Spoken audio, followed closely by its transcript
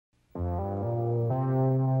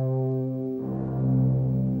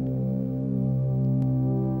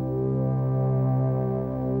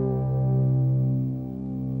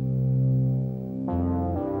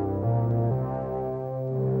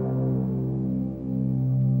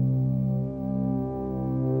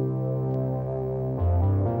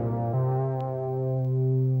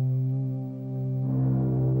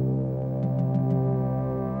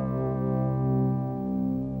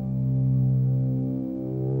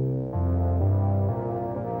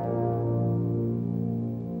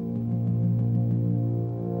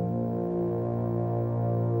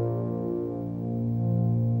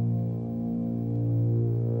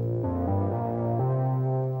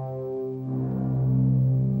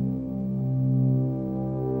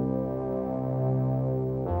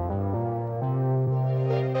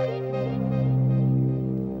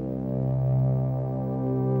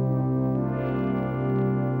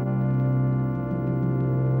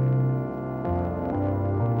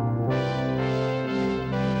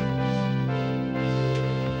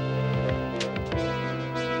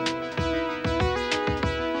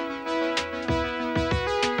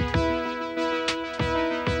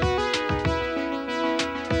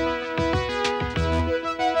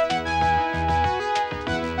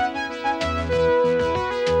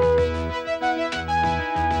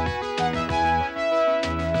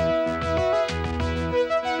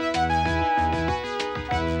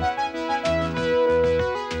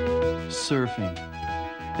surfing.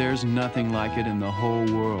 There's nothing like it in the whole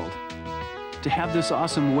world. To have this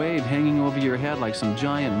awesome wave hanging over your head like some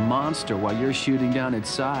giant monster while you're shooting down its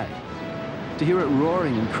side. To hear it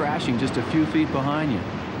roaring and crashing just a few feet behind you.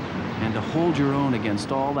 And to hold your own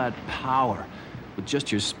against all that power with just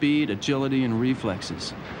your speed, agility, and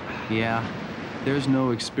reflexes. Yeah, there's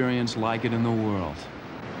no experience like it in the world.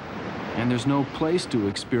 And there's no place to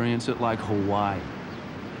experience it like Hawaii.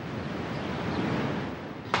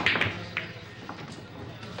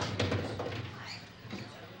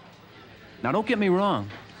 Now, don't get me wrong.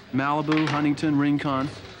 Malibu, Huntington, Rincon,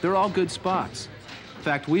 they're all good spots. In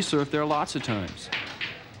fact, we surf there lots of times.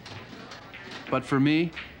 But for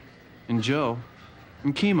me, and Joe,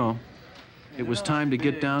 and Chemo, it was time to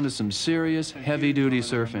get down to some serious, heavy-duty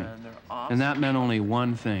surfing. And that meant only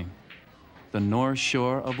one thing: the North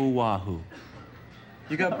Shore of Oahu.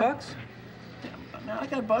 You got bucks? Yeah, I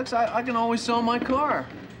got bucks. I can always sell my car.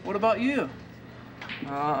 What about you?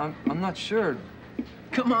 I'm not sure.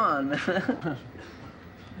 Come on, man.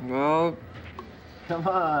 Well, Come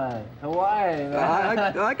on. Hawaii,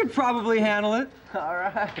 man. I could probably handle it. All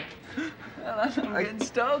right. I'm getting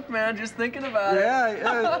stoked, man, just thinking about it.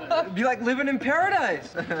 Yeah, it'd be like living in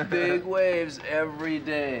paradise. Big waves every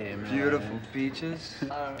day, man. Beautiful beaches.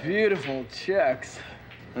 Beautiful chicks.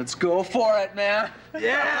 Let's go for it, man.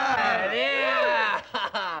 Yeah!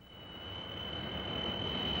 Yeah!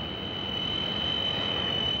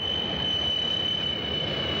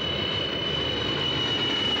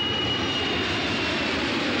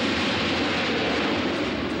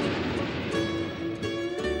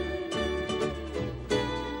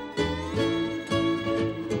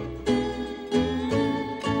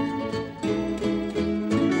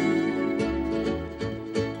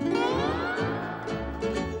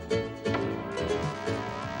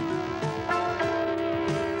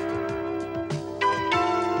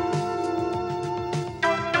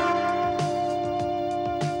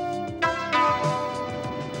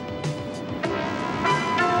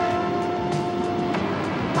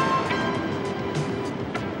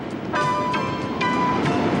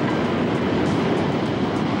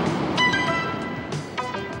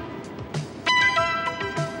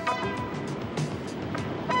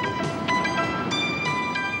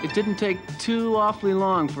 It didn't take too awfully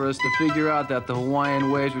long for us to figure out that the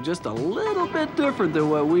Hawaiian waves were just a little bit different than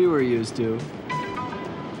what we were used to.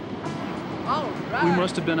 All right. We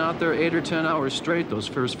must have been out there 8 or 10 hours straight those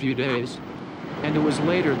first few days. And it was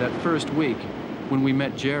later that first week when we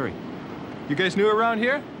met Jerry. You guys new around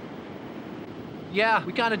here? Yeah,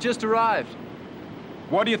 we kind of just arrived.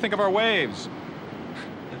 What do you think of our waves?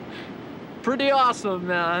 Pretty awesome,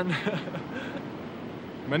 man.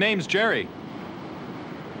 My name's Jerry.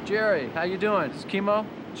 Jerry, how you doing? It's Chemo,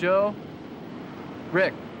 Joe,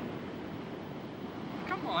 Rick.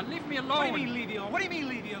 Come on, leave me alone. What do you mean leave you alone? What do you mean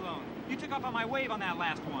leave you alone? You took off on my wave on that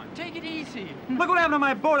last one. Take it easy. Look what happened to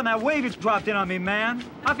my board and that wave just dropped in on me, man.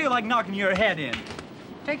 I feel like knocking your head in.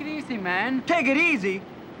 Take it easy, man. Take it easy?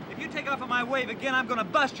 If you take off on my wave again, I'm gonna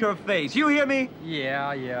bust your face. You hear me?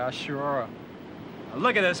 Yeah, sure. Now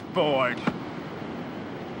look at this board.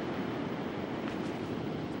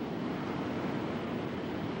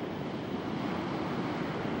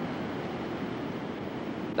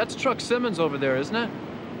 That's Truck Simmons over there, isn't it?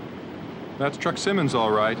 That's Truck Simmons, all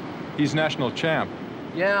right. He's national champ.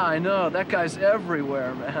 Yeah, I know. That guy's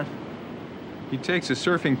everywhere, man. He takes his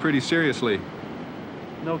surfing pretty seriously.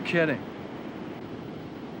 No kidding.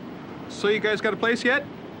 So you guys got a place yet?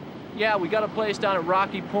 Yeah, we got a place down at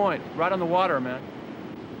Rocky Point, right on the water, man.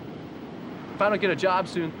 If I don't get a job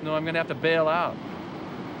soon, no, I'm gonna have to bail out.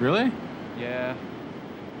 Really? Yeah.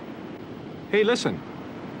 Hey, listen.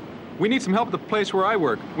 We need some help at the place where I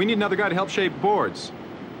work. We need another guy to help shape boards.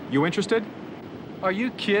 You interested? Are you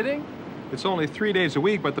kidding? It's only 3 days a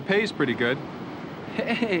week, but the pay's pretty good.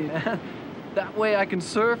 Hey, man. That way I can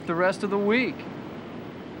surf the rest of the week.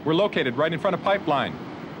 We're located right in front of Pipeline.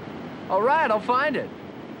 All right, I'll find it.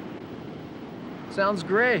 Sounds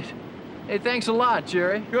great. Hey, thanks a lot,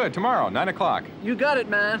 Jerry. Good, tomorrow, 9 o'clock. You got it,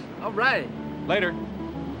 man. All right. Later.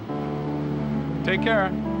 Take care.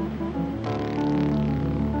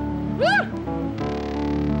 Woo!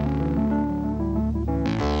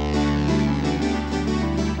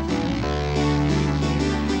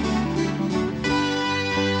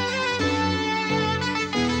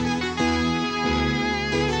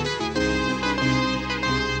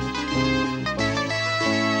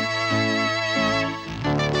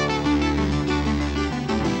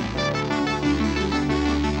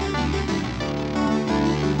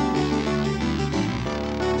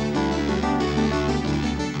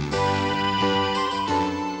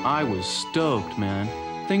 I was stoked, man.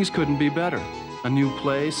 Things couldn't be better. A new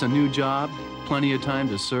place, a new job, plenty of time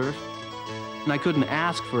to surf. And I couldn't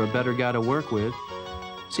ask for a better guy to work with.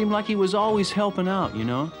 Seemed like he was always helping out, you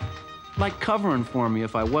know? Like covering for me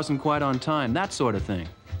if I wasn't quite on time, that sort of thing.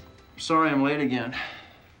 Sorry I'm late again.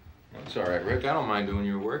 It's all right, Rick. I don't mind doing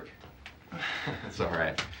your work. It's all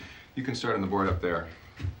right. You can start on the board up there.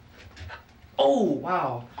 Oh,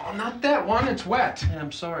 wow. Oh, not that one. It's wet. Yeah,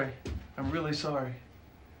 I'm sorry. I'm really sorry.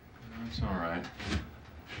 It's all right.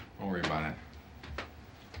 Don't worry about it.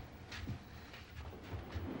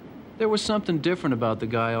 There was something different about the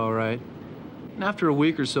guy, all right. And after a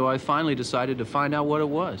week or so, I finally decided to find out what it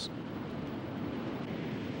was.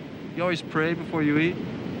 You always pray before you eat?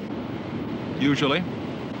 Usually.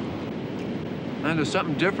 Man, there's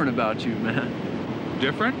something different about you, man.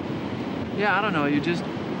 Different? Yeah, I don't know. You're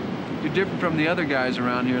different from the other guys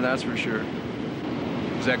around here, that's for sure.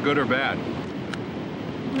 Is that good or bad?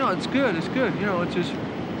 No, it's good. It's good. You know, it's just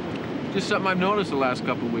something I've noticed the last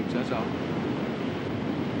couple of weeks, that's all.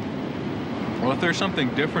 Well, if there's something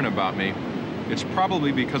different about me, it's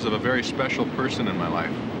probably because of a very special person in my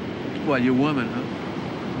life. What, your woman, huh?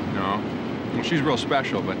 No. Well, she's real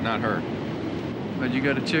special, but not her. But you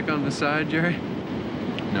got a chick on the side, Jerry?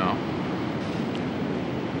 No.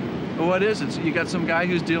 Well, what is it? So you got some guy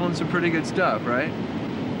who's dealing some pretty good stuff, right?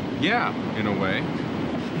 Yeah, in a way.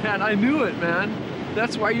 Man, I knew it, man.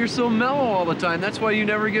 That's why you're so mellow all the time. That's why you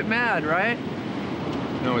never get mad, right?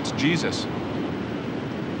 No, it's Jesus.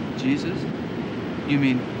 Jesus? You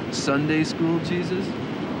mean Sunday school Jesus?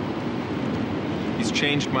 He's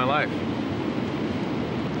changed my life.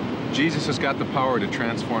 Jesus has got the power to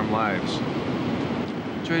transform lives.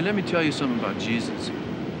 Jerry, let me tell you something about Jesus.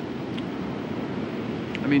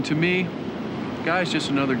 I mean, to me, the guy's just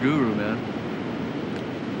another guru, man.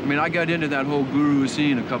 I mean, I got into that whole guru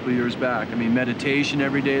scene a couple of years back. I mean, meditation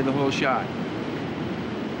every day, the whole shot.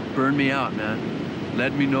 Burned me out, man.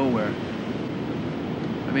 Led me nowhere.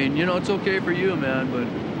 I mean, you know, it's okay for you, man, but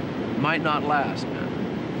it might not last, man.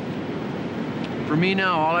 For me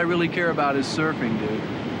now, all I really care about is surfing, dude.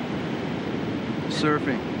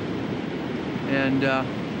 Surfing. And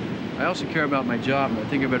I also care about my job, and I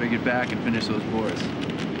think I better get back and finish those boards.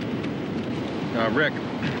 Rick,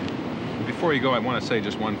 before you go, I want to say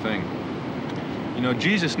just one thing. You know,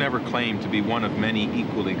 Jesus never claimed to be one of many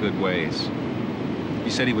equally good ways. He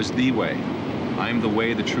said he was the way. I'm the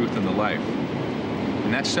way, the truth, and the life.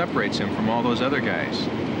 And that separates him from all those other guys.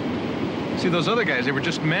 See, those other guys, they were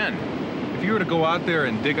just men. If you were to go out there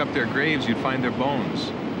and dig up their graves, you'd find their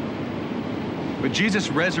bones. But Jesus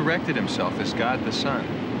resurrected himself as God the Son.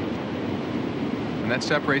 And that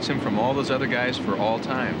separates him from all those other guys for all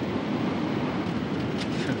time.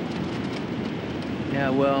 Yeah,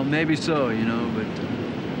 well, maybe so, you know, but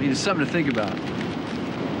I mean, it's something to think about.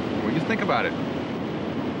 Well, you think about it.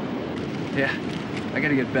 Yeah, I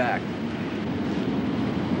gotta get back.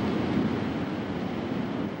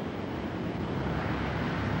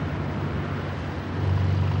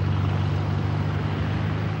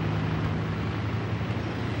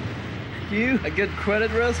 You? I get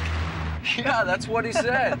credit risk? Yeah, that's what he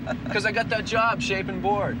said. Because I got that job shaping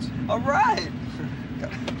boards. All right.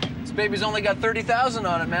 This baby's only got 30,000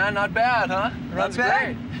 on it, man. Not bad, huh? Runs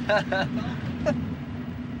bad.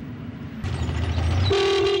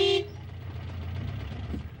 great.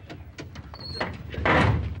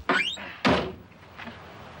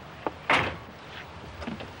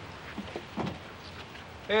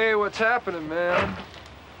 Hey, what's happening, man?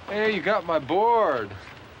 Hey, you got my board.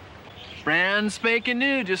 Brand spanking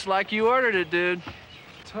new, just like you ordered it, dude.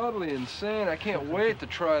 Totally insane. I can't wait to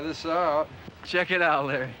try this out. Check it out,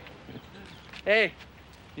 Larry. Hey,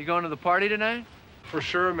 you going to the party tonight? For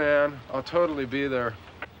sure, man. I'll totally be there.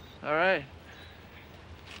 All right.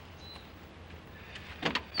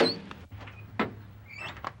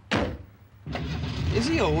 Is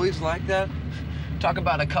he always like that? Talk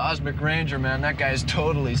about a cosmic ranger, man. That guy's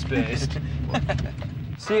totally spaced.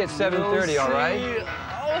 See you at 7:30, all right?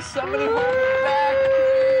 Oh, somebody hold me back,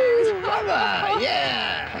 please. Alma,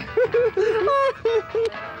 yeah.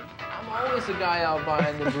 I'm always the guy out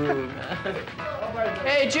behind the brew, man.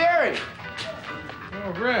 Hey, Jerry.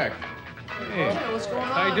 Oh, Rick. Hey. Hey, what's going on?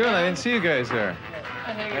 How you doing? Man? I didn't see you guys there.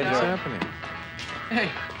 Hanging What's out. happening? Hey,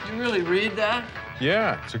 you really read that?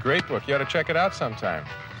 Yeah, it's a great book. You ought to check it out sometime.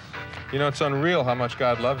 You know, it's unreal how much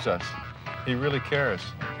God loves us. He really cares.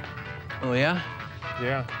 Oh, yeah?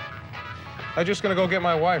 Yeah. I'm just gonna go get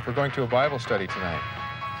my wife. We're going to a Bible study tonight.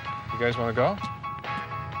 You guys want to go?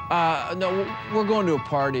 No, we're going to a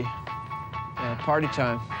party. Yeah, party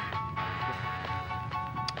time.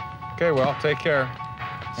 Okay, well, take care.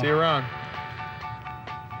 See you around.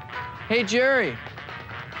 Hey, Jerry.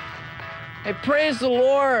 Hey, praise the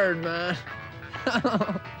Lord, man. Wait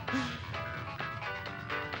a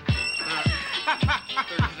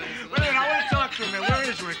minute, I want to talk to him, man. Where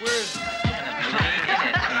is Rick? Where is he?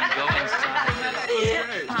 Go inside.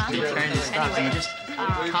 You're trying to stop, so you just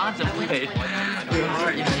contemplate. Your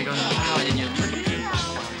heart, you know, you're going out and you're looking.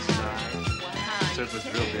 Surf was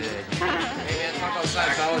real big. Hey, man, talk about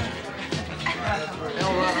Scientology.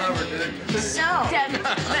 Hell, Robert, dude. So,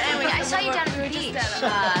 but anyway, I saw you down at the beach.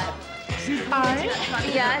 Hi.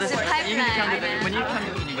 Yeah, it's a pipe You're gonna come to the, night. when you come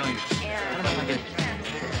to the, you're going, I don't know if I can.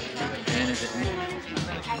 And is it,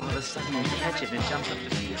 all of a sudden you catch it and it jumps up to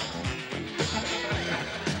me.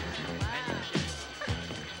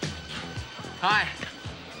 Hi,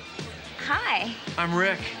 Hi. I'm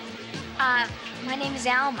Rick. My name is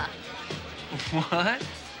Alma. What?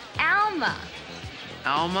 Alma.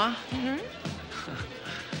 Alma? Mm-hmm.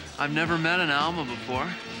 I've never met an Alma before.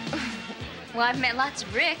 Well, I've met lots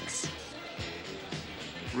of Ricks.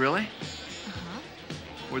 Really? Uh-huh.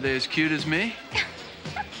 Were they as cute as me?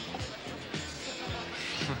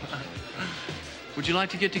 Would you like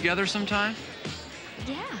to get together sometime?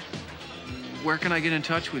 Yeah. Where can I get in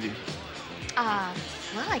touch with you?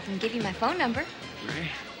 Well, I can give you my phone number. Great.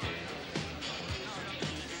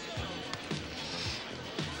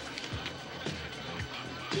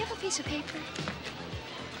 Do you have a piece of paper?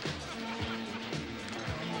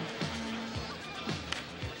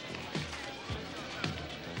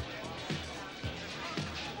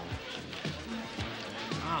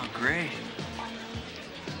 Oh, great.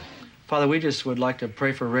 Father, we just would like to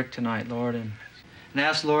pray for Rick tonight, Lord, and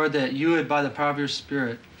ask, Lord, that you would, by the power of your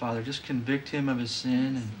Spirit, Father, just convict him of his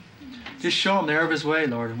sin and just show him the error of his way,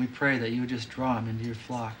 Lord, and we pray that you would just draw him into your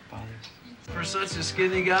flock, Father. For such a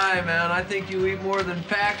skinny guy, man, I think you eat more than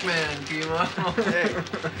Pac-Man, Kimo. Hey,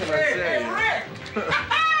 Rick!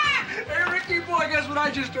 Hey, Ricky boy, guess what I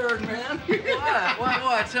just heard, man?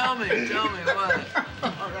 What? Tell me, what?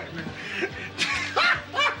 All right, man.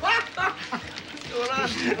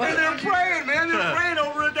 Hey, they're praying, man. They're praying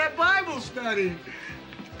over at that Bible study.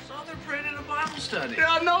 So they're praying in a Bible study.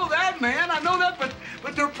 Yeah, I know that, man. I know that, but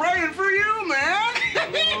they're praying for you, man.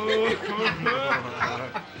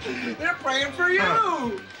 They're praying for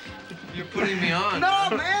you. You're putting me on. No,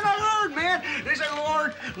 man, I heard, man. They say,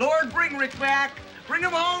 Lord, bring Rick back. Bring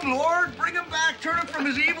him home, Lord. Bring him back. Turn him from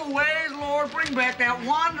his evil ways, Lord. Bring back that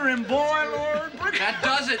wandering boy, Lord. That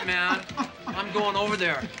does it, man. I'm going over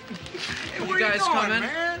there. Hey, You guys going, coming?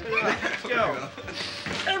 man? Let's go.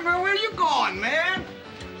 Hey, man, where you going, man?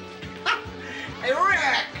 Hey,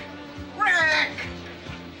 Rick! Rick!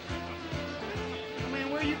 Man,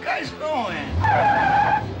 where you guys going?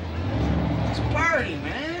 It's a party,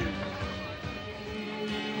 man.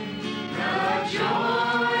 The joy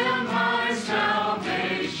of my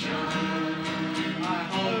salvation. I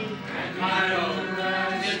hope and I hope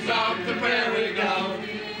it's off the prairie go.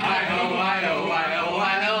 I hope, I hope, I hope,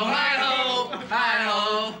 I hope, I hope, I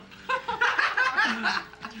hope.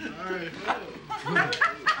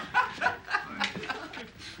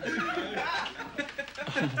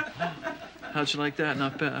 How'd you like that?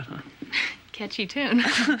 Not bad, huh? Catchy tune.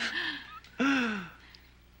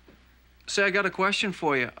 Say, I got a question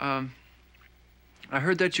for you. I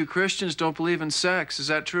heard that you Christians don't believe in sex. Is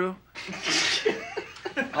that true?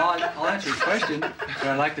 I'll answer your question, but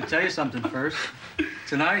I'd like to tell you something first.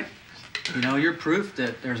 Tonight, you know, you're proof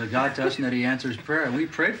that there's a God to us and that he answers prayer. And we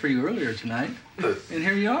prayed for you earlier tonight, and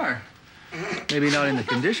here you are. Maybe not in the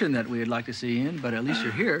condition that we'd like to see you in, but at least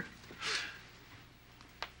you're here.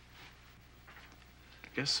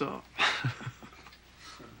 Guess so.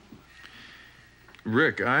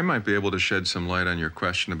 Rick, I might be able to shed some light on your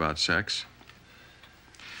question about sex.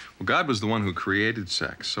 Well, God was the one who created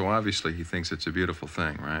sex, so obviously he thinks it's a beautiful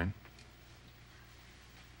thing, right?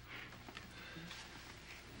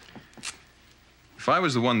 If I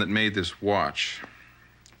was the one that made this watch,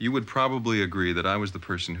 you would probably agree that I was the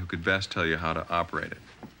person who could best tell you how to operate it,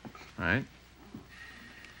 right?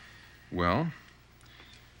 Well,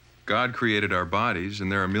 God created our bodies,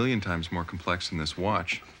 and they're 1,000,000 times more complex than this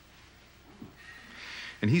watch.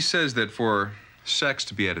 And he says that for sex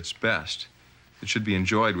to be at its best, it should be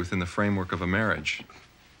enjoyed within the framework of a marriage,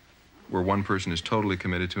 where one person is totally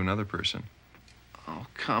committed to another person. Oh,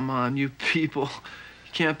 come on, you people.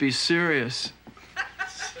 You can't be serious.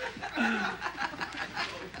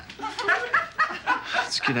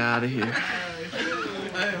 Let's get out of here.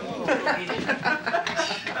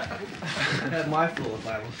 I had my full of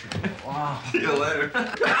Bible. Wow. See you later.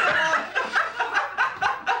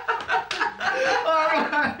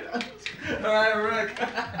 All right, Rick.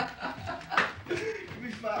 You'll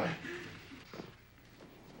be fine.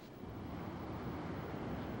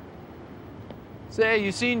 Say,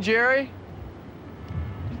 you seen Jerry?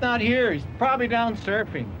 He's not here. He's probably down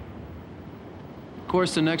surfing. Of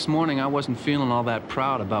course, the next morning, I wasn't feeling all that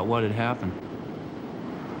proud about what had happened.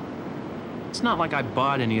 It's not like I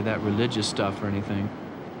bought any of that religious stuff or anything.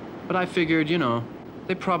 But I figured, you know,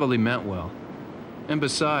 they probably meant well. And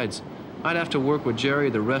besides, I'd have to work with Jerry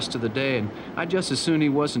the rest of the day, and I'd just as soon he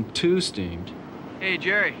wasn't too steamed. Hey,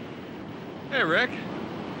 Jerry. Hey, Rick.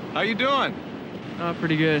 How you doing? Oh,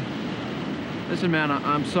 pretty good. Listen, man,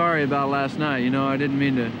 I'm sorry about last night. You know, I didn't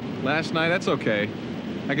mean to... Last night? That's okay.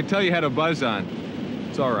 I could tell you had a buzz on.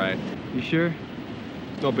 It's all right. You sure?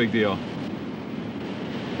 It's no big deal.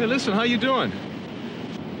 Hey, listen, how you doing?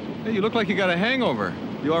 Hey, you look like you got a hangover.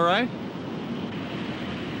 You all right?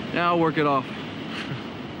 Yeah, I'll work it off.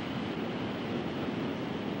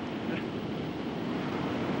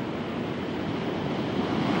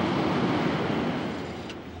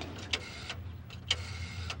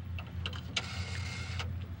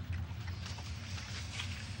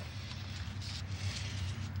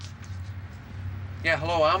 Yeah,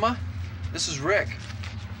 hello, Alma? This is Rick. I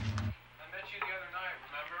met you the other night,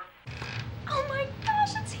 remember? Oh my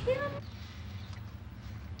gosh, it's him.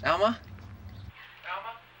 Alma?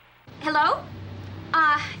 Alma? Hello?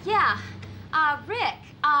 Yeah. Rick.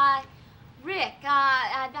 Rick,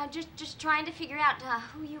 I'm just trying to figure out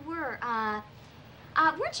who you were.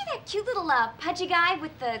 Weren't you that cute little pudgy guy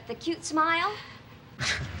with the cute smile?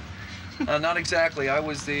 Not exactly. I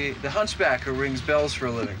was the hunchback who rings bells for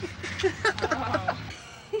a living. Oh.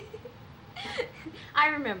 I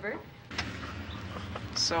remember.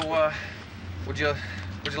 So, would you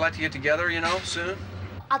like to get together, you know, soon?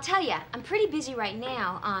 I'll tell you, I'm pretty busy right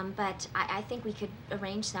now, but I think we could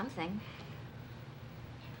arrange something.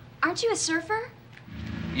 Aren't you a surfer?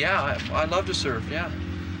 Yeah, I love to surf, yeah.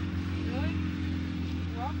 Really?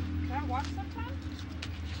 Well, can I watch sometime?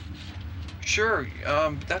 Sure,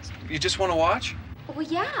 you just want to watch? Well,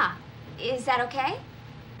 yeah. Is that okay?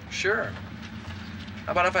 Sure.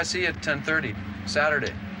 How about if I see you at 10:30,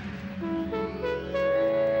 Saturday?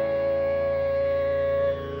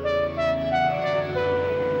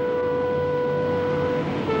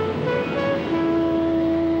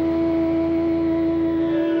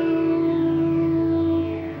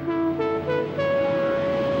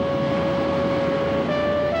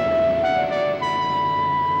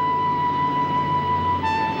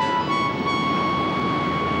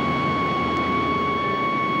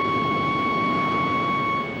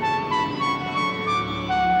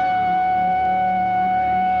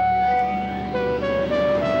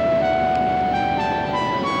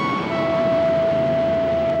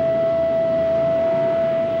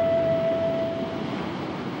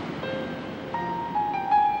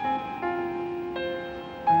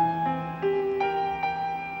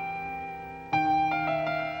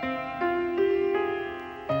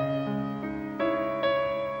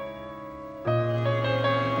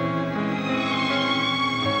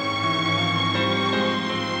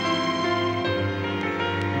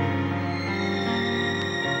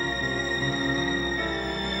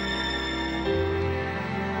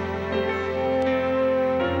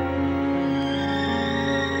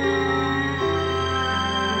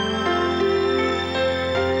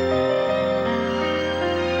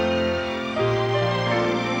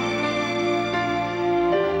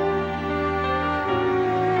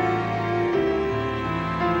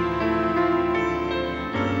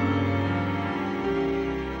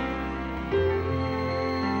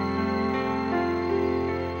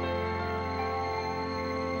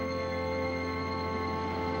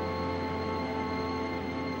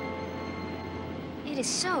 It is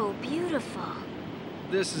so beautiful.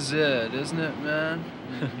 This is it, isn't it, man?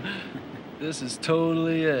 This is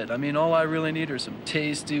totally it. I mean, all I really need are some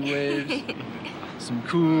tasty waves, some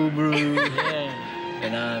cool brew,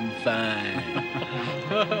 and I'm fine.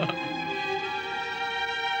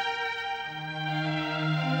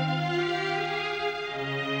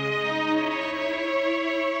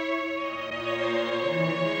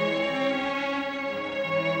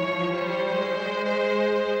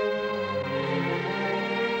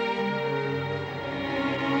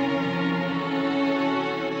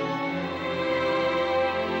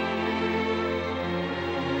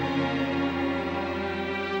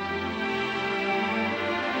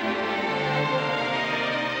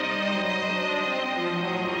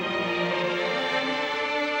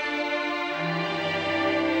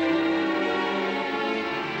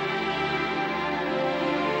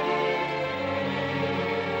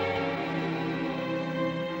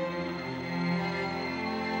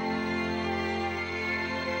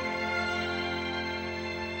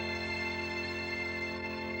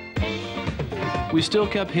 We still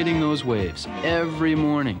kept hitting those waves every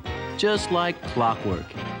morning, just like clockwork.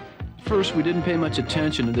 First, we didn't pay much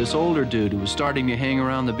attention to this older dude who was starting to hang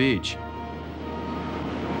around the beach.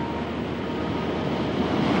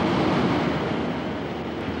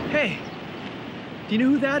 Hey, do you know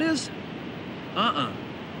who that is?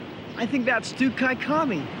 I think that's Stu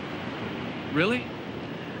Kaikami. Really?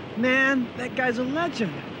 Man, that guy's a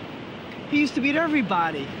legend. He used to beat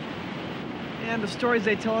everybody. And the stories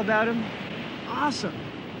they tell about him, awesome.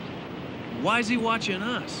 Why's he watching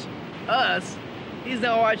us? Us? He's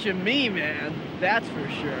not watching me, man. That's for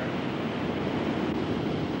sure.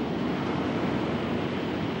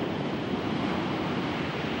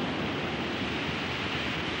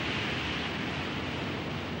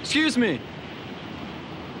 Excuse me.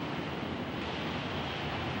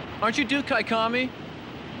 Aren't you Duke Kaikami?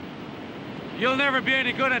 You'll never be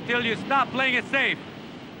any good until you stop playing it safe.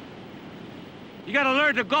 You gotta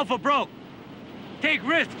learn to go for broke. Take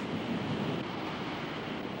risks.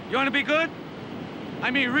 You wanna be good?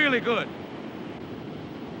 I mean really good.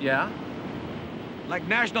 Yeah? Like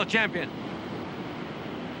national champion.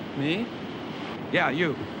 Me? Yeah,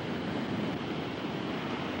 you.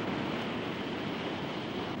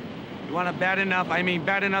 You want it bad enough? I mean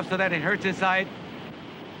bad enough so that it hurts inside?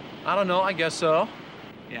 I don't know, I guess so.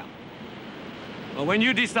 Yeah. Well, when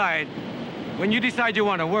you decide you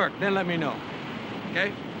want to work, then let me know.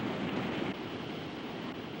 Okay?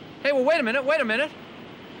 Hey, well, wait a minute.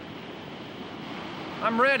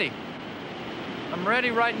 I'm ready. I'm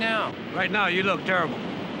ready right now. Right now, you look terrible.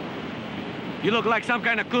 You look like some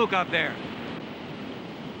kind of kook out there.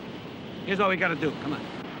 Here's what we gotta do. Come on.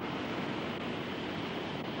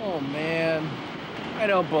 Oh, man. I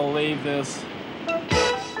don't believe this.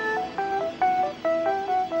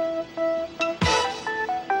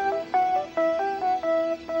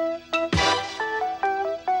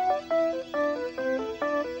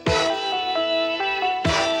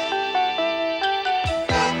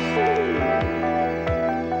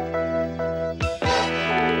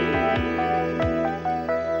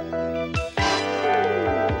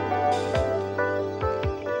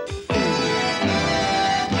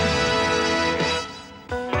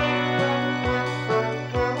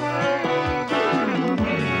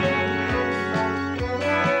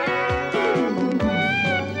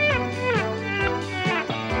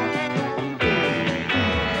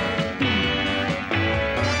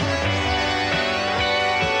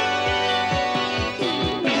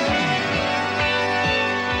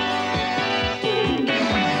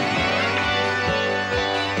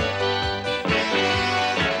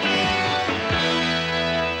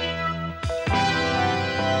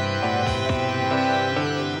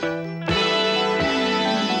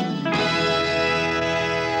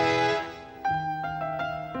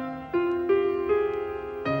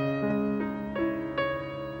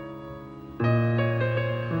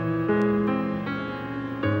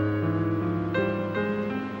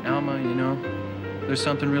 There's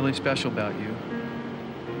something really special about you.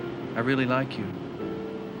 I really like you.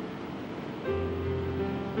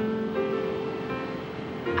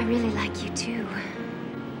 I really like you too.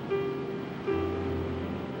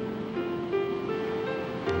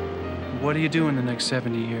 What do you do in the next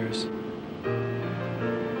 70 years?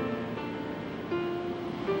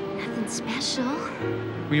 Nothing special.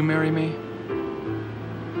 Will you marry me?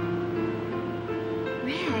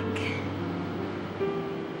 Rick.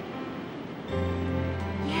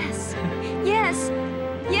 Yes.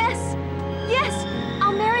 Yes. Yes.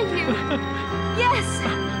 I'll marry you. Yes.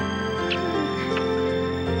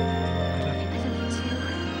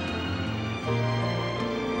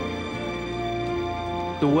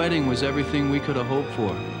 The wedding was everything we could have hoped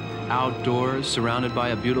for. Outdoors, surrounded by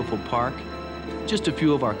a beautiful park, just a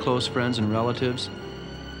few of our close friends and relatives.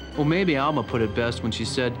 Well, maybe Alma put it best when she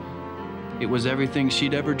said it was everything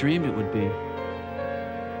she'd ever dreamed it would be.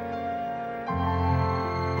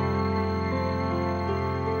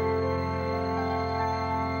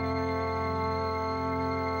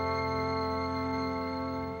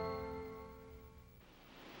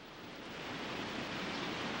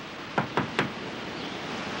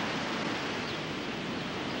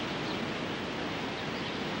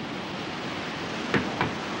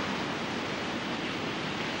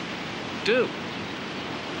 Dude.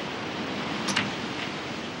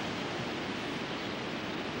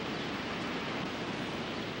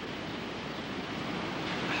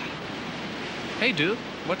 Hey, dude.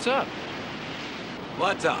 What's up?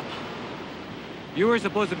 What's up? You were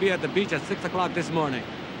supposed to be at the beach at 6 o'clock this morning.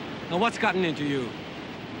 Now, what's gotten into you?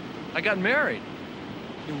 I got married.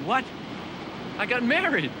 You what? I got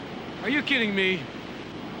married. Are you kidding me?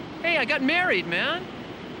 Hey, I got married, man.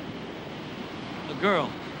 A girl.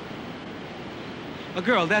 A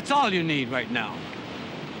girl, that's all you need right now.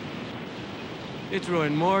 It's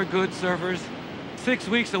ruined more good surfers. 6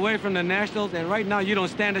 weeks away from the Nationals, and right now you don't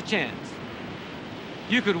stand a chance.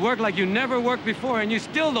 You could work like you never worked before, and you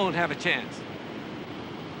still don't have a chance.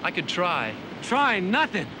 I could try. Try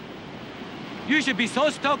nothing. You should be so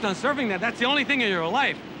stoked on surfing that that's the only thing in your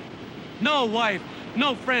life. No wife,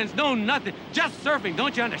 no friends, no nothing. Just surfing,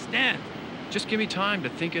 don't you understand? Just give me time to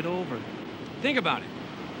think it over. Think about it,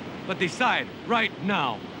 but decide right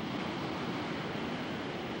now.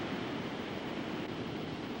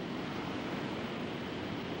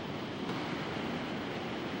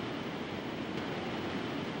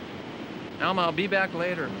 Alma, I'll be back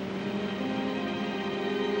later.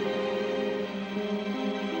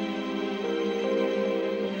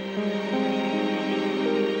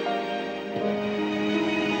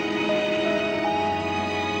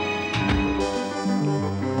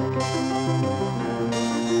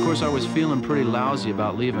 Of course, I was feeling pretty lousy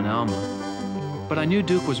about leaving Alma. But I knew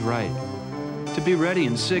Duke was right. To be ready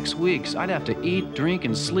in 6 weeks, I'd have to eat, drink,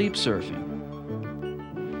 and sleep surfing.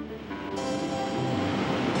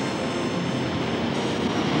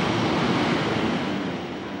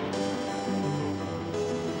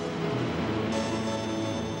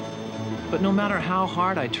 But no matter how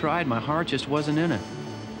hard I tried, my heart just wasn't in it.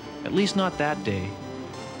 At least not that day.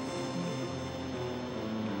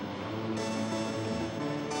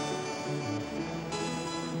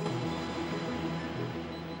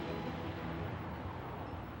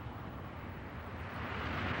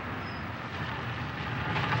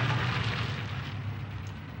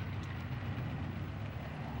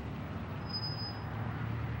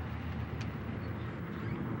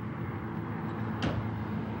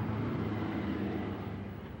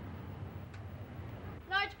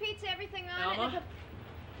 Pizza, everything on it.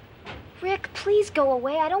 Rick, please go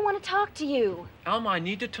away. I don't want to talk to you. Alma, I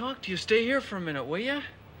need to talk to you. Stay here for a minute, will you?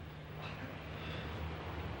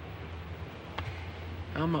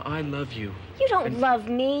 Alma, I love you. You don't love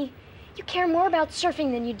me. You care more about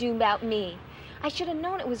surfing than you do about me. I should have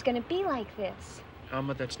known it was going to be like this.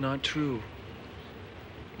 Alma, that's not true.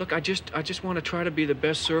 Look, I just want to try to be the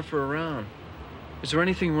best surfer around. Is there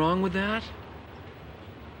anything wrong with that?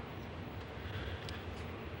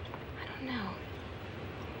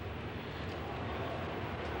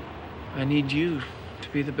 I need you to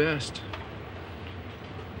be the best.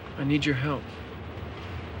 I need your help.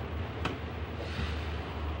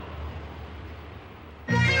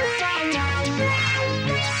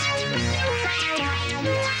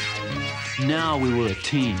 Now we were a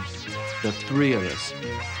team, the three of us.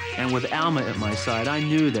 And with Alma at my side, I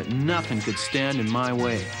knew that nothing could stand in my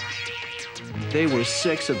way. They were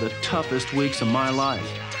 6 of the toughest weeks of my life,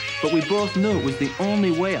 but we both knew it was the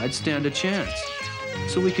only way I'd stand a chance.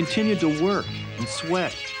 So we continued to work and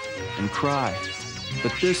sweat and cry,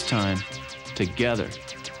 but this time, together.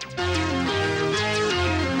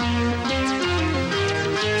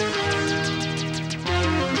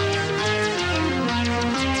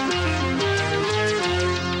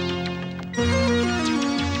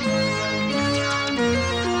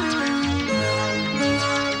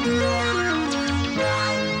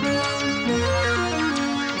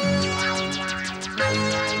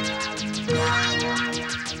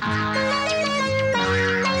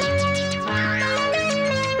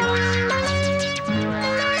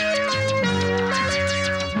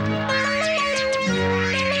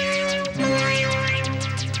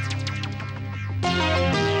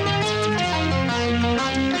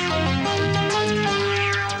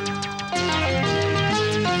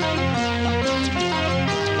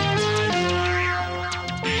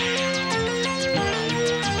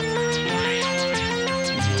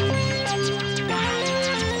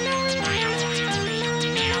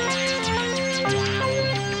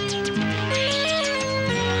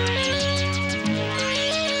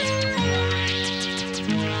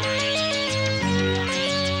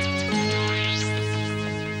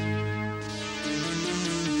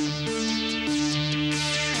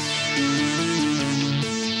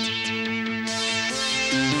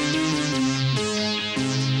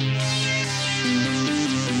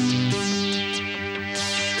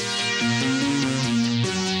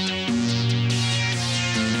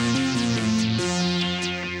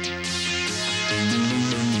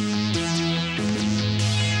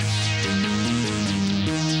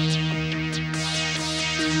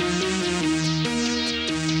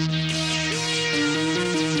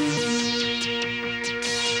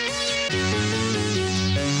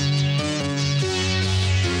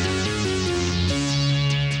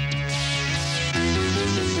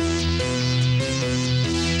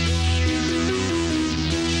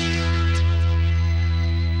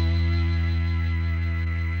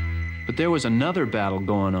 But there was another battle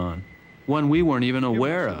going on, one we weren't even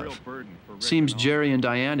aware of. Seems Jerry and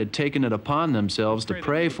Diane had taken it upon themselves to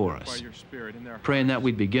pray for us, praying that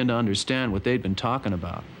we'd begin to understand what they'd been talking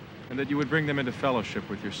about. And that you would bring them into fellowship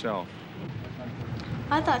with yourself.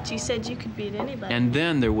 I thought you said you could beat anybody. And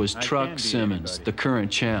then there was Truck Simmons, the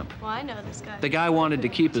current champ. Well, I know this guy. The guy wanted to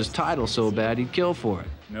keep his title so bad he'd kill for it.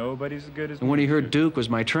 Nobody's as good as And when he heard Duke was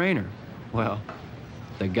my trainer, well,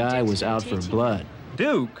 the guy was out for blood.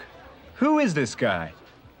 Duke? Who is this guy?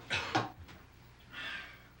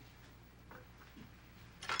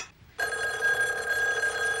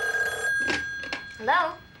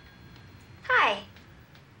 Hello? Hi.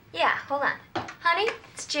 Yeah, hold on. Honey,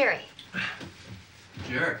 it's Jerry.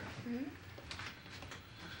 Jerry?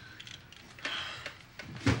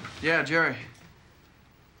 Yeah, Jerry.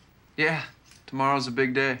 Yeah, tomorrow's a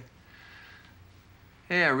big day.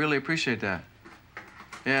 Hey, I really appreciate that.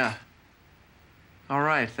 Yeah. All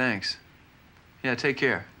right, thanks. Yeah, take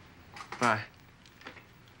care. Bye.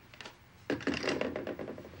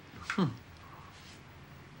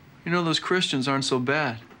 You know, those Christians aren't so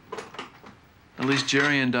bad. At least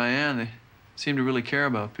Jerry and Diane, they seem to really care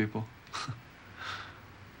about people.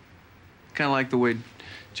 Kind of like the way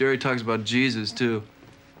Jerry talks about Jesus, too.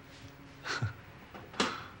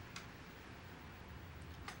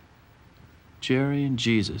 Jerry and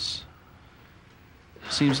Jesus.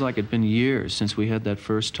 Seems like it'd been years since we had that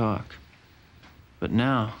first talk. But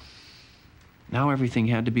now everything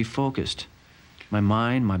had to be focused. My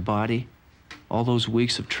mind, my body, all those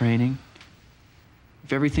weeks of training.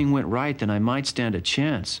 If everything went right, then I might stand a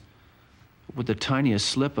chance. But with the tiniest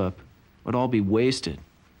slip-up, it would all be wasted.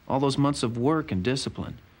 All those months of work and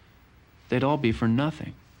discipline, they'd all be for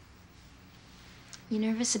nothing. You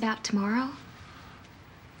nervous about tomorrow?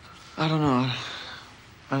 I don't know.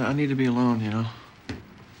 I need to be alone, you know.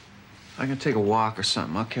 I can take a walk or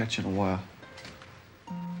something. I'll catch you in a while.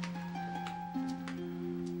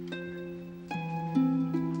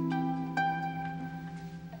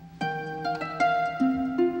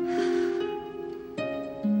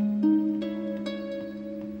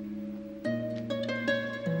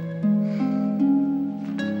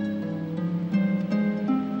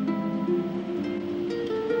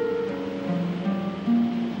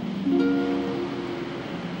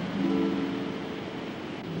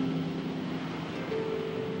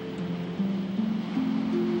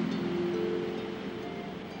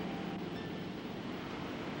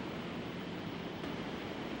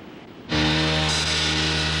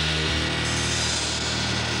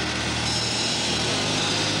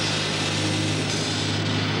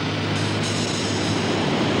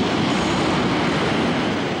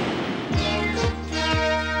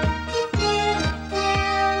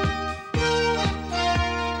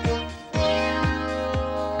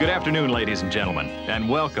 Good afternoon, ladies and gentlemen, and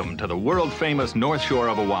welcome to the world-famous North Shore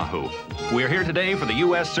of Oahu. We're here today for the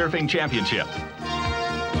U.S. Surfing Championship.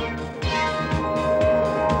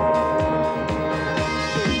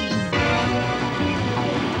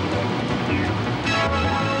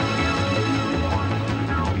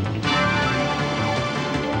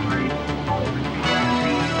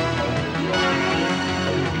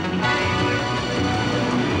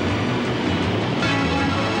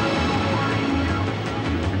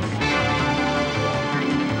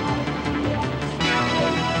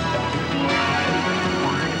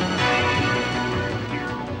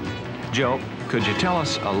 Joe, could you tell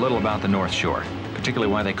us a little about the North Shore,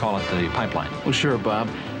 particularly why they call it the pipeline? Well, sure, Bob.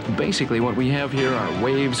 Basically, what we have here are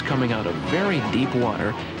waves coming out of very deep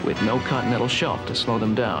water with no continental shelf to slow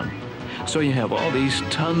them down. So you have all these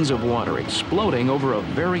tons of water exploding over a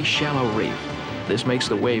very shallow reef. This makes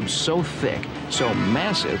the waves so thick, so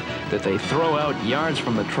massive, that they throw out yards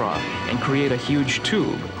from the trough and create a huge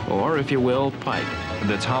tube, or, if you will, pipe.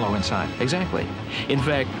 That's hollow inside. Exactly. In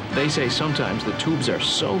fact, they say sometimes the tubes are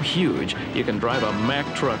so huge you can drive a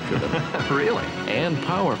Mack truck through them. Really? And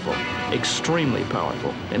powerful. Extremely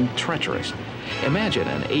powerful and treacherous. Imagine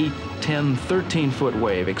an 8, 10, 13-foot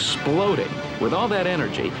wave exploding with all that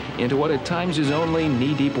energy into what at times is only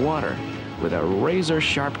knee-deep water with a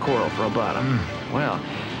razor-sharp coral for a bottom. Well,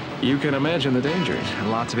 you can imagine the dangers.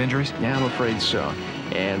 Lots of injuries? Yeah, I'm afraid so.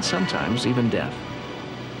 And sometimes even death.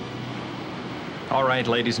 All right,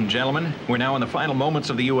 ladies and gentlemen, we're now in the final moments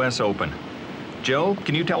of the U.S. Open. Joe,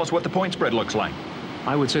 can you tell us what the point spread looks like?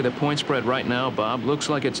 I would say the point spread right now, Bob, looks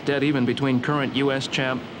like it's dead even between current U.S.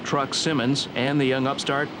 champ Truck Simmons and the young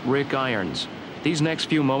upstart Rick Irons. These next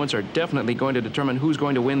few moments are definitely going to determine who's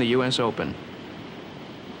going to win the U.S. Open.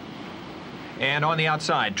 And on the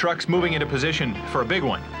outside, Truck's moving into position for a big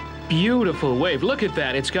one. Beautiful wave. Look at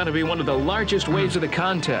that. It's got to be one of the largest waves of the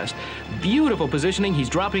contest. Beautiful positioning. He's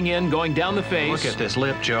dropping in, going down the face. Look at this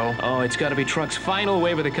lip, Joe. Oh, it's got to be Truck's final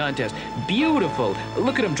wave of the contest. Beautiful.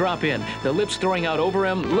 Look at him drop in. The lip's throwing out over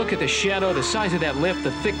him. Look at the shadow, the size of that lip,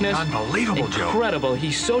 the thickness. Unbelievable, Joe. Incredible.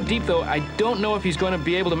 He's so deep, though, I don't know if he's going to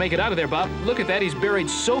be able to make it out of there, Bob. Look at that. He's buried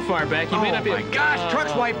so far back. He may not be... Oh, my gosh.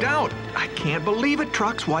 Truck's wiped out. I can't believe it.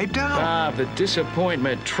 Truck's wiped out. Bob, the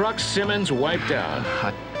disappointment. Truck Simmons wiped out.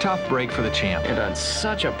 A tough break for the champ. And on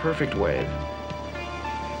such a perfect wave.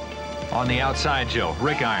 On the outside, Joe,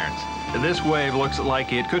 Rick Irons. This wave looks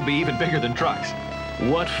like it could be even bigger than Truck's.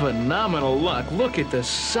 What phenomenal luck. Look at the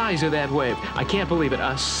size of that wave. I can't believe it.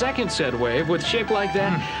 A second set wave with shape like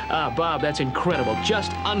that? Bob, that's incredible.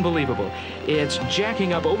 Just unbelievable. It's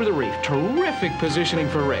jacking up over the reef. Terrific positioning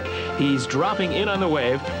for Rick. He's dropping in on the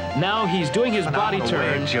wave. Now he's doing his body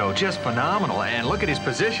turn. Wave, Joe, just phenomenal. And look at his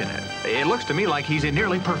position. It looks to me like he's in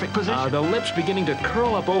nearly perfect position. The lips beginning to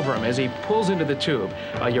curl up over him as he pulls into the tube.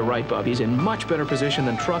 You're right, Bob. He's in much better position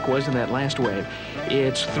than Truck was in that last wave.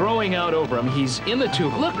 It's throwing out over him. He's in the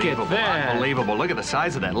tube. Look at that. Unbelievable. Look at the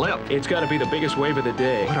size of that lip. It's got to be the biggest wave of the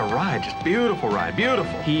day. What a ride. Just beautiful ride.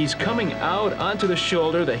 Beautiful. He's coming out onto the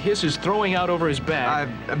shoulder. The hiss is throwing out over his back.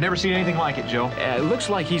 I've never seen anything like it, Joe. It looks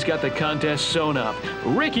like he's got the contest sewn up.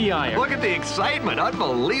 Ricky Irons. Look at the excitement.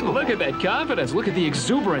 Unbelievable. Look at that confidence. Look at the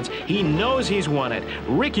exuberance. He knows he's won it.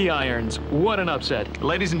 Ricky Irons. What an upset.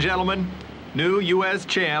 Ladies and gentlemen, new U.S.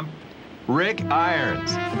 champ, Rick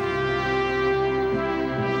Irons.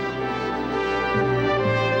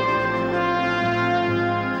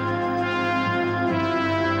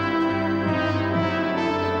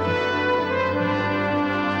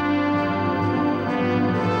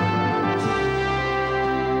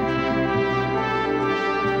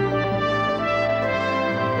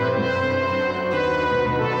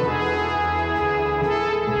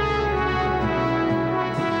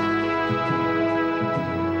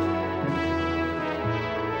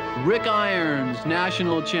 Rick Irons,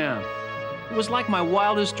 national champ. It was like my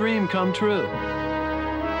wildest dream come true.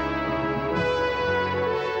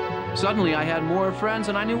 Suddenly, I had more friends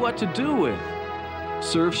than I knew what to do with.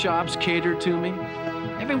 Surf shops catered to me.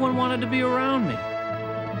 Everyone wanted to be around me.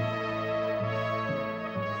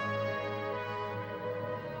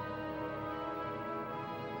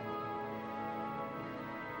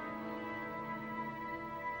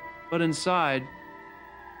 But inside,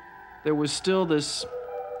 there was still this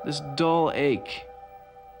dull ache.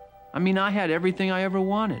 I mean, I had everything I ever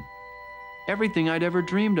wanted, everything I'd ever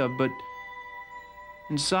dreamed of, but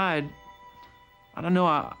inside, I don't know,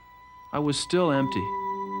 I was still empty.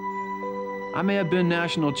 I may have been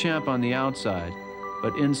national champ on the outside,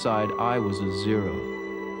 but inside I was a zero.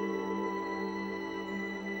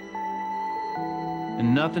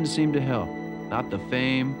 And nothing seemed to help. Not the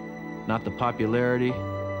fame, not the popularity,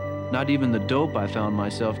 not even the dope I found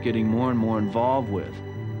myself getting more and more involved with.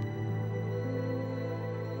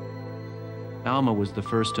 Alma was the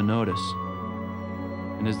first to notice.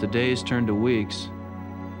 And as the days turned to weeks,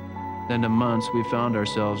 then to months, we found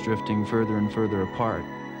ourselves drifting further and further apart.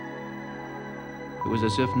 It was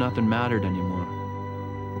as if nothing mattered anymore.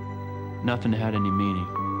 Nothing had any meaning.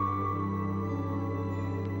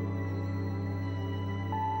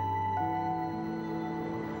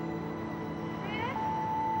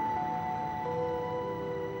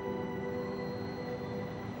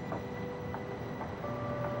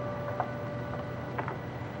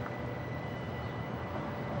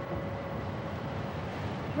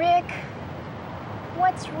 Rick,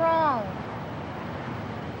 what's wrong?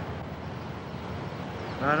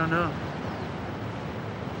 I don't know.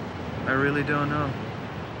 I really don't know.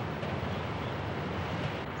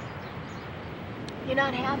 You're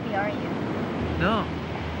not happy, are you? No.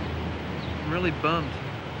 I'm really bummed.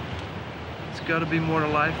 It's got to be more to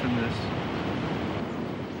life than this.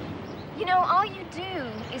 You know, all you do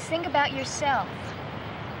is think about yourself.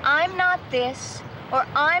 I'm not this, or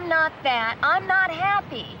I'm not that. I'm not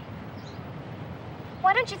happy.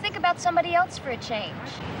 Why don't you think about somebody else for a change?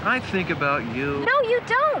 I think about you. No, you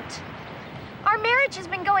don't. Our marriage has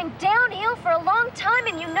been going downhill for a long time,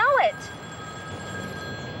 and you know it.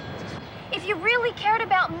 If you really cared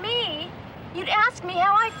about me, you'd ask me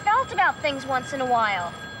how I felt about things once in a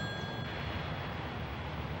while.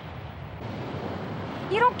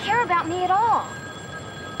 You don't care about me at all.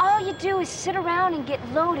 All you do is sit around and get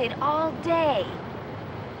loaded all day.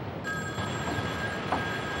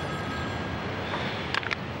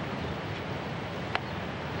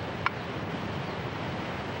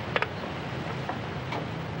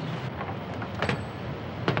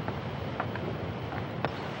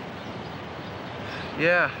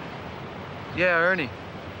 Yeah, Ernie.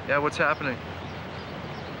 Yeah, what's happening?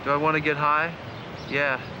 Do I want to get high?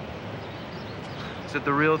 Yeah. Is it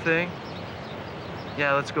the real thing?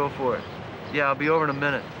 Yeah, let's go for it. Yeah, I'll be over in a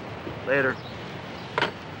minute. Later.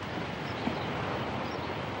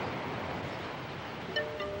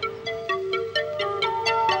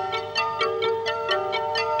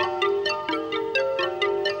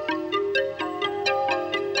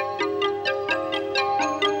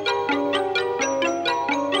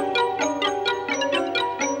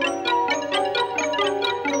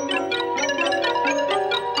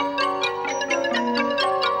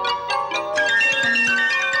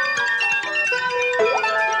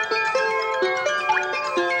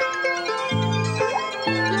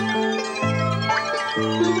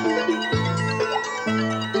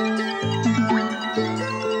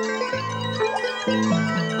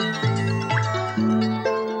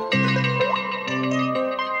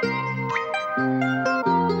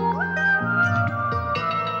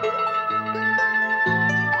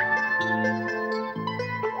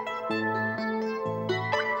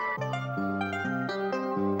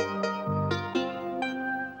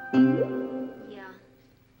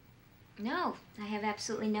 No, I have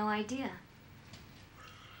absolutely no idea.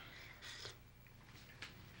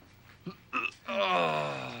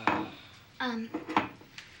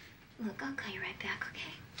 Look, I'll call you right back,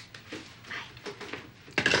 okay?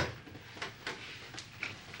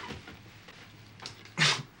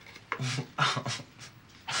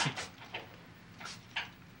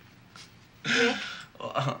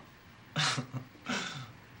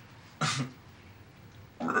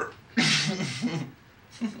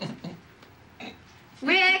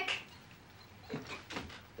 Rick?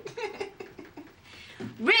 Rick!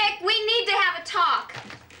 Rick, we need to have a talk.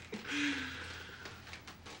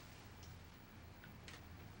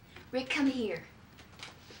 Rick, come here.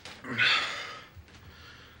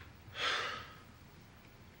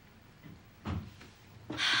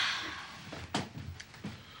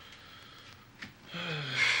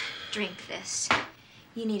 Drink this.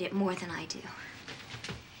 You need it more than I do.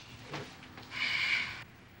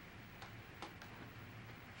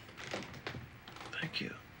 Thank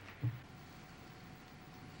you.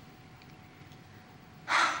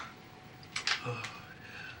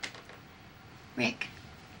 Rick.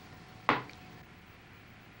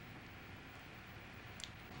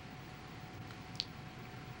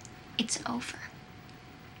 It's over.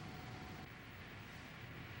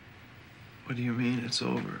 What do you mean it's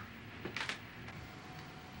over?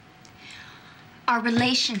 Our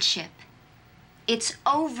relationship. It's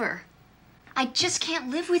over. I just can't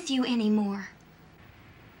live with you anymore.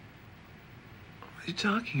 What are you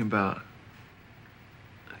talking about?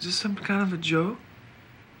 Is this some kind of a joke?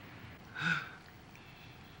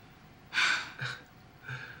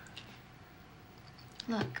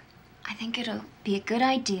 Look, I think it'll be a good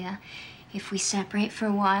idea if we separate for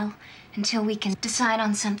a while until we can decide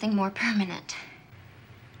on something more permanent.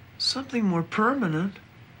 Something more permanent?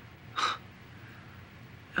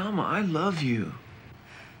 Alma, I love you.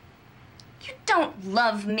 You don't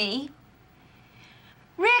love me.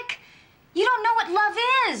 Rick, you don't know what love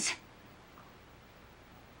is.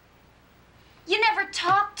 You never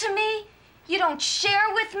talk to me. You don't share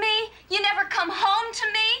with me. You never come home to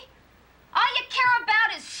me. All you care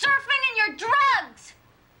about is surfing and your drugs.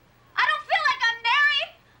 I don't feel like I'm married.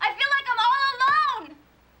 I feel like I'm all alone.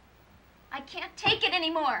 I can't take it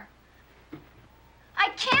anymore. I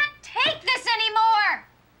can't take this anymore.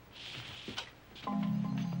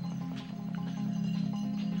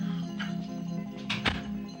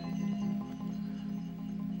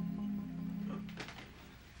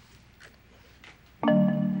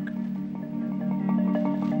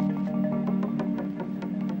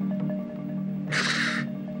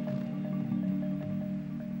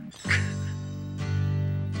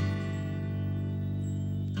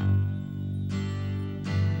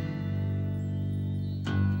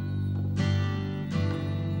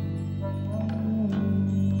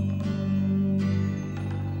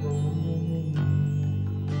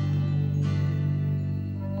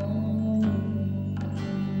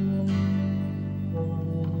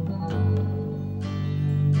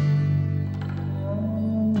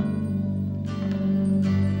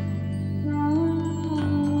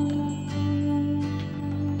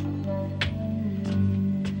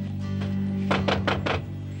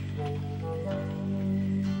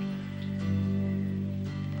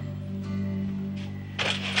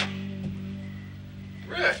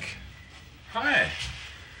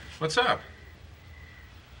 What's up?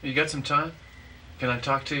 You got some time? Can I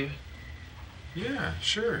talk to you? Yeah,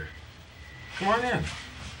 sure. Come on in.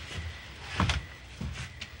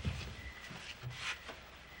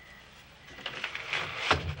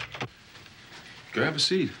 Grab a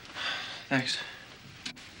seat. Thanks.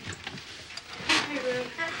 Hey, Rick.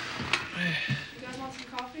 You guys want some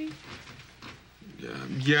coffee?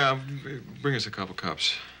 Yeah, bring us a couple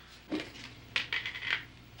cups.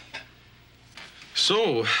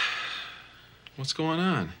 So, what's going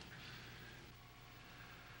on?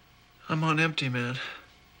 I'm on empty, man.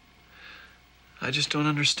 I just don't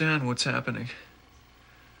understand what's happening.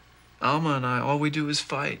 Alma and I, all we do is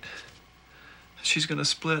fight. She's gonna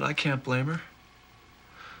split. I can't blame her.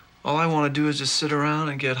 All I want to do is just sit around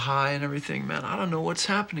and get high and everything, man. I don't know what's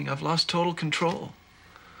happening. I've lost total control.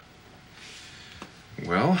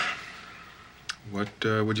 Well, what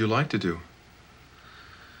would you like to do?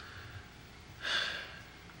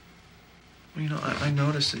 Well, you know, I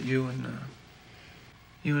noticed that you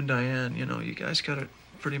and Diane, you know, you guys got it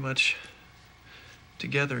pretty much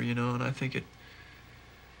together, you know, and I think it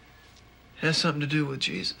has something to do with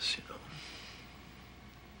Jesus, you know.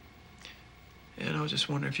 And I was just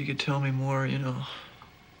wondering if you could tell me more, you know,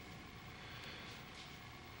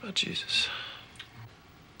 about Jesus.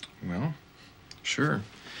 Well, sure.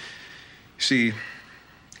 See,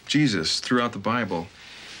 Jesus, throughout the Bible,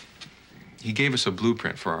 he gave us a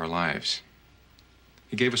blueprint for our lives.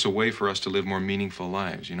 He gave us a way for us to live more meaningful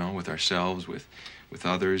lives, you know, with ourselves, with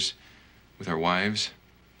others, with our wives.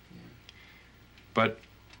 But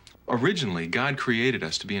originally, God created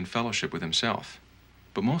us to be in fellowship with himself.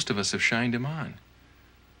 But most of us have shined him on.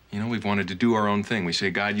 You know, we've wanted to do our own thing. We say,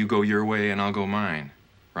 God, you go your way and I'll go mine,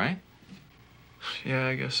 right? Yeah,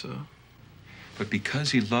 I guess so. But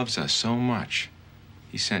because he loves us so much,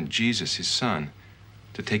 he sent Jesus, his son,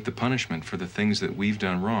 to take the punishment for the things that we've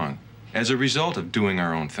done wrong as a result of doing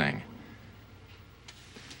our own thing.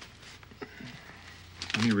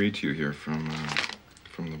 Let me read to you here from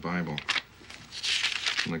the Bible,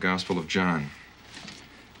 from the Gospel of John,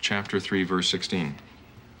 chapter 3, verse 16.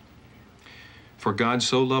 For God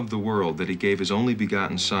so loved the world that he gave his only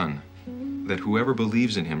begotten Son, that whoever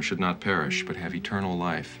believes in him should not perish, but have eternal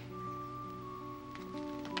life.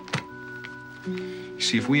 You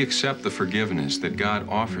see, if we accept the forgiveness that God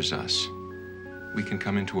offers us, we can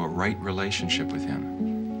come into a right relationship with him.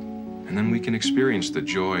 And then we can experience the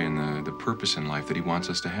joy and the purpose in life that he wants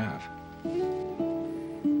us to have.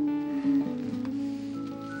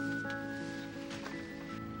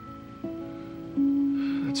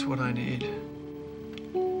 That's what I need.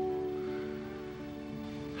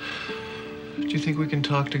 Do you think we can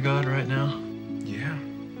talk to God right now? Yeah.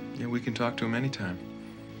 Yeah, we can talk to him anytime.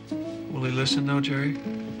 Will he listen, though, Jerry?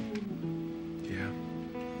 Yeah.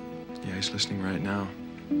 Yeah, he's listening right now.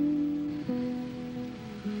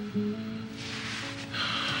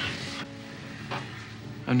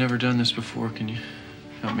 I've never done this before. Can you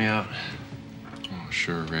help me out? Oh,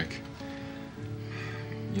 sure, Rick.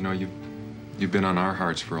 You know, you've been on our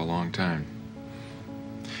hearts for a long time.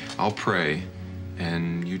 I'll pray,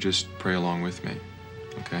 and you just pray along with me,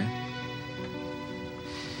 okay?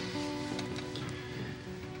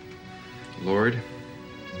 Lord,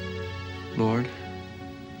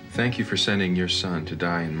 thank you for sending your Son to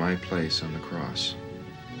die in my place on the cross.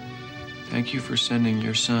 Thank you for sending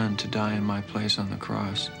your Son to die in my place on the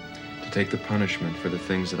cross. To take the punishment for the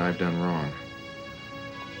things that I've done wrong.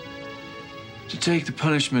 To take the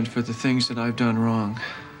punishment for the things that I've done wrong.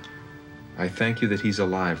 I thank you that he's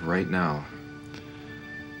alive right now.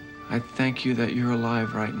 I thank you that you're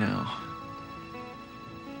alive right now.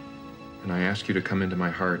 And I ask you to come into my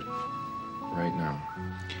heart right now.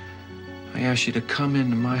 I ask you to come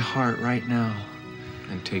into my heart right now.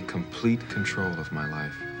 And take complete control of my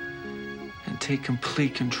life. And take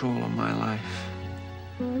complete control of my life.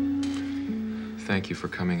 Thank you for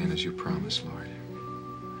coming in as you promised, Lord.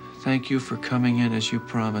 Thank you for coming in as you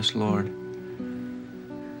promised, Lord.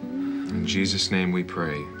 In Jesus' name we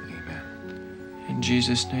pray, amen. In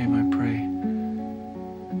Jesus' name I pray,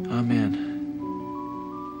 amen.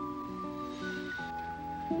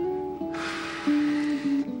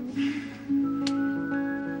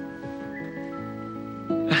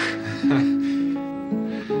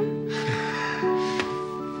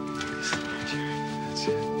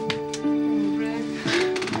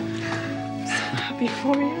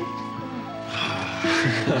 For you?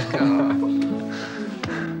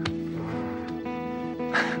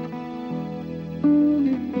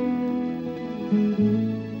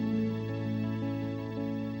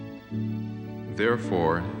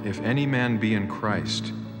 Therefore, if any man be in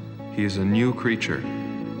Christ, he is a new creature.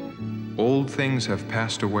 Old things have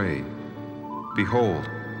passed away. Behold,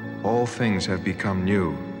 all things have become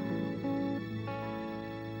new.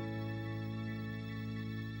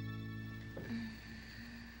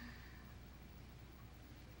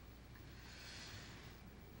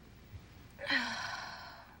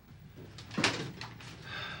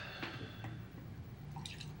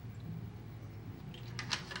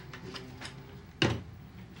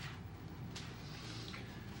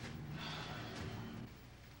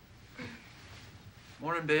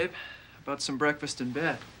 Morning, babe. About some breakfast in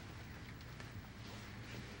bed.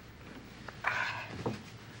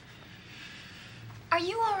 Are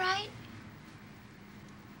you all right?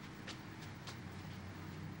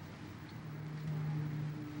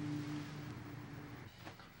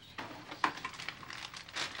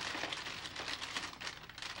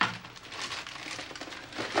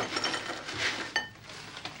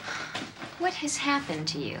 What has happened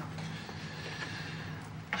to you?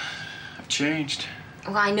 I've changed.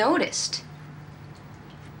 Well, I noticed.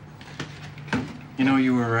 You know,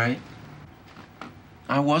 you were right.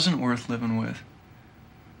 I wasn't worth living with.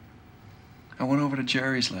 I went over to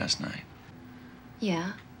Jerry's last night.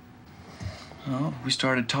 Yeah? Oh, we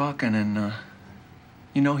started talking, and,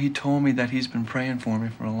 you know, he told me that he's been praying for me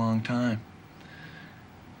for a long time.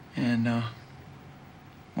 And,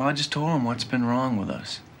 well, I just told him what's been wrong with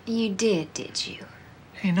us. You did you?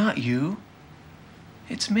 Hey, not you.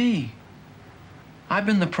 It's me. I've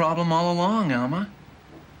been the problem all along, Alma.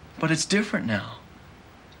 But it's different now.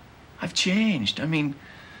 I've changed. I mean,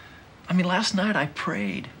 last night I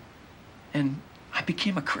prayed, and I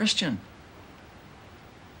became a Christian.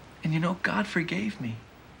 And you know, God forgave me.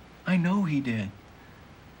 I know He did.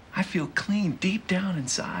 I feel clean deep down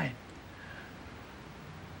inside.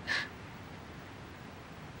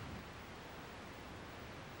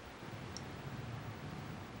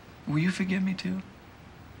 Will you forgive me too?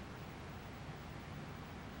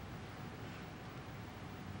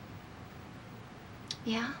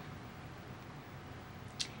 Yeah?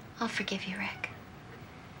 I'll forgive you, Rick.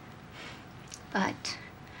 But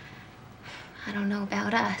I don't know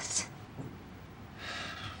about us.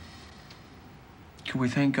 Can we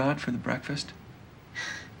thank God for the breakfast?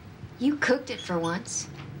 You cooked it for once.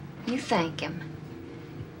 You thank Him.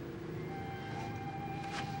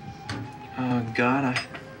 God,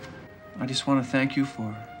 I just want to thank you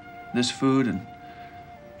for this food and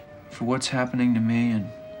for what's happening to me, and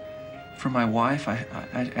for my wife. I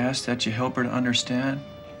ask that you help her to understand.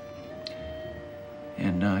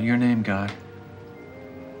 In your name, God,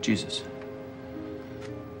 Jesus.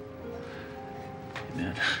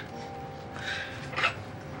 Amen.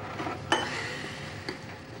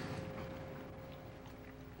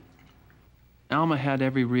 Alma had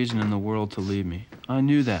every reason in the world to leave me. I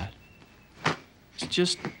knew that. It's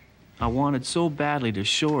just, I wanted so badly to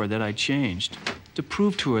show her that I changed, to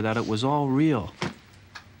prove to her that it was all real.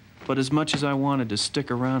 But as much as I wanted to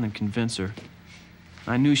stick around and convince her,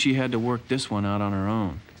 I knew she had to work this one out on her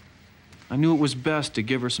own. I knew it was best to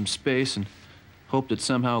give her some space and hope that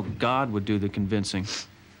somehow God would do the convincing.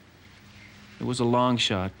 It was a long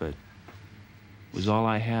shot, but it was all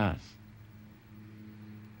I had.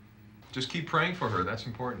 Just keep praying for her, that's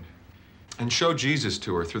important. And show Jesus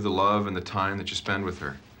to her through the love and the time that you spend with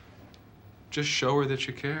her. Just show her that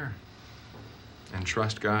you care. And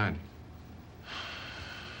trust God.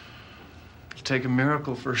 It'll take a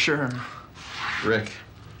miracle for sure. Rick,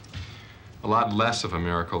 a lot less of a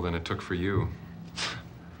miracle than it took for you.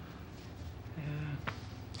 Yeah.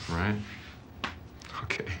 Right?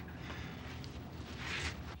 Okay.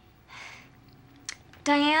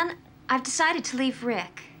 Diane, I've decided to leave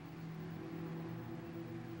Rick.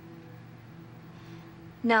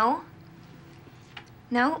 No.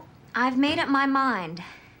 No, I've made up my mind.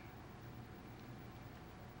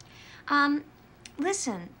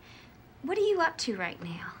 Listen, what are you up to right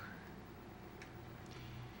now?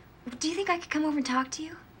 Do you think I could come over and talk to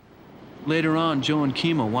you? Later on, Joe and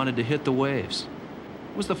Kimo wanted to hit the waves.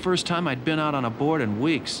 It was the first time I'd been out on a board in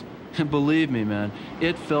weeks. And believe me, man,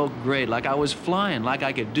 it felt great, like I was flying, like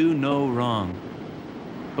I could do no wrong.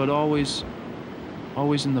 But always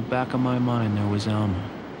in the back of my mind, there was Alma.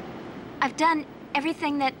 I've done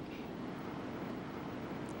everything that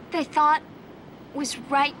they thought was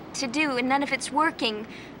right to do, and none of it's working.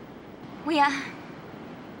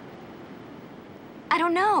 I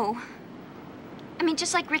don't know. I mean,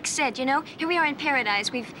 just like Rick said, you know, here we are in paradise.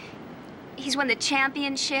 He's won the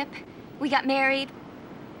championship. We got married.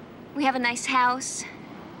 We have a nice house.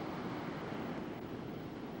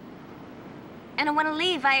 And I want to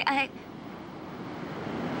leave.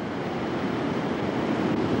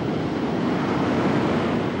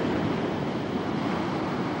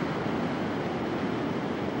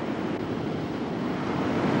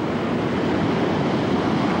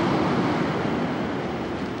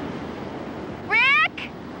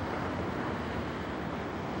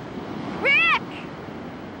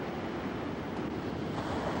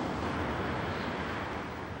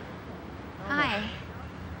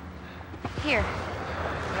 Here.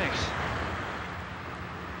 Thanks.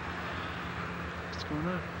 What's going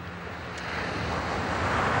on?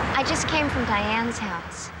 I just came from Diane's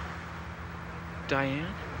house. Diane?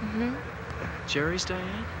 Mm-hmm. Jerry's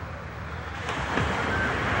Diane?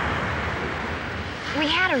 We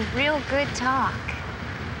had a real good talk.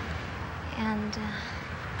 And,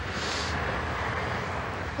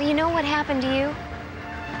 well, you know what happened to you?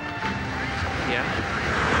 Yeah?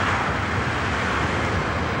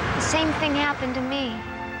 The same thing happened to me.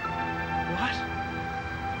 What?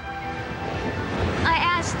 I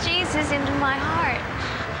asked Jesus into my heart.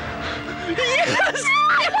 Yes!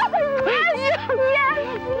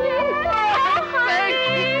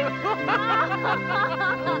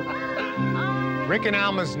 Rick and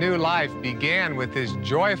Alma's new life began with this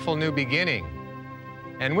joyful new beginning.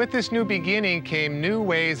 And with this new beginning came new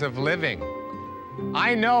ways of living.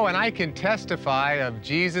 I know and I can testify of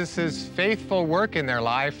Jesus' faithful work in their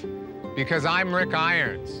life because I'm Rick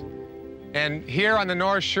Irons. And here on the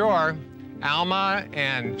North Shore, Alma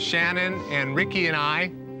and Shannon and Ricky and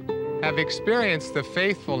I have experienced the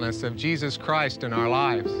faithfulness of Jesus Christ in our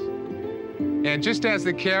lives. And just as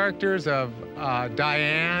the characters of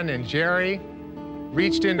Diane and Jerry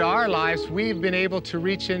reached into our lives, we've been able to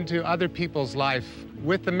reach into other people's life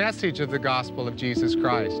with the message of the gospel of Jesus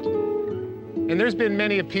Christ. And there's been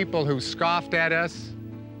many people who scoffed at us,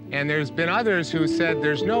 and there's been others who said,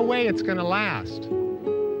 there's no way it's going to last.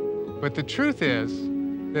 But the truth is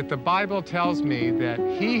that the Bible tells me that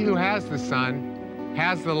he who has the Son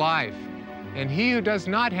has the life, and he who does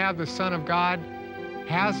not have the Son of God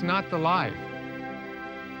has not the life.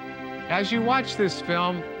 As you watch this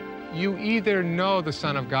film, you either know the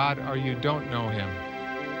Son of God or you don't know him.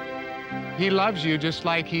 He loves you just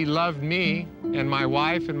like he loved me and my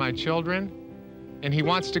wife and my children, and he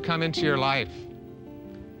wants to come into your life.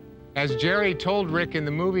 As Jerry told Rick in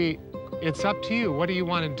the movie, it's up to you. What do you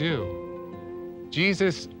want to do?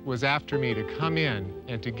 Jesus was after me to come in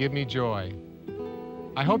and to give me joy.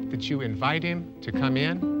 I hope that you invite him to come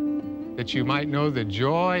in, that you might know the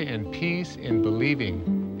joy and peace in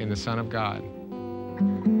believing in the Son of God.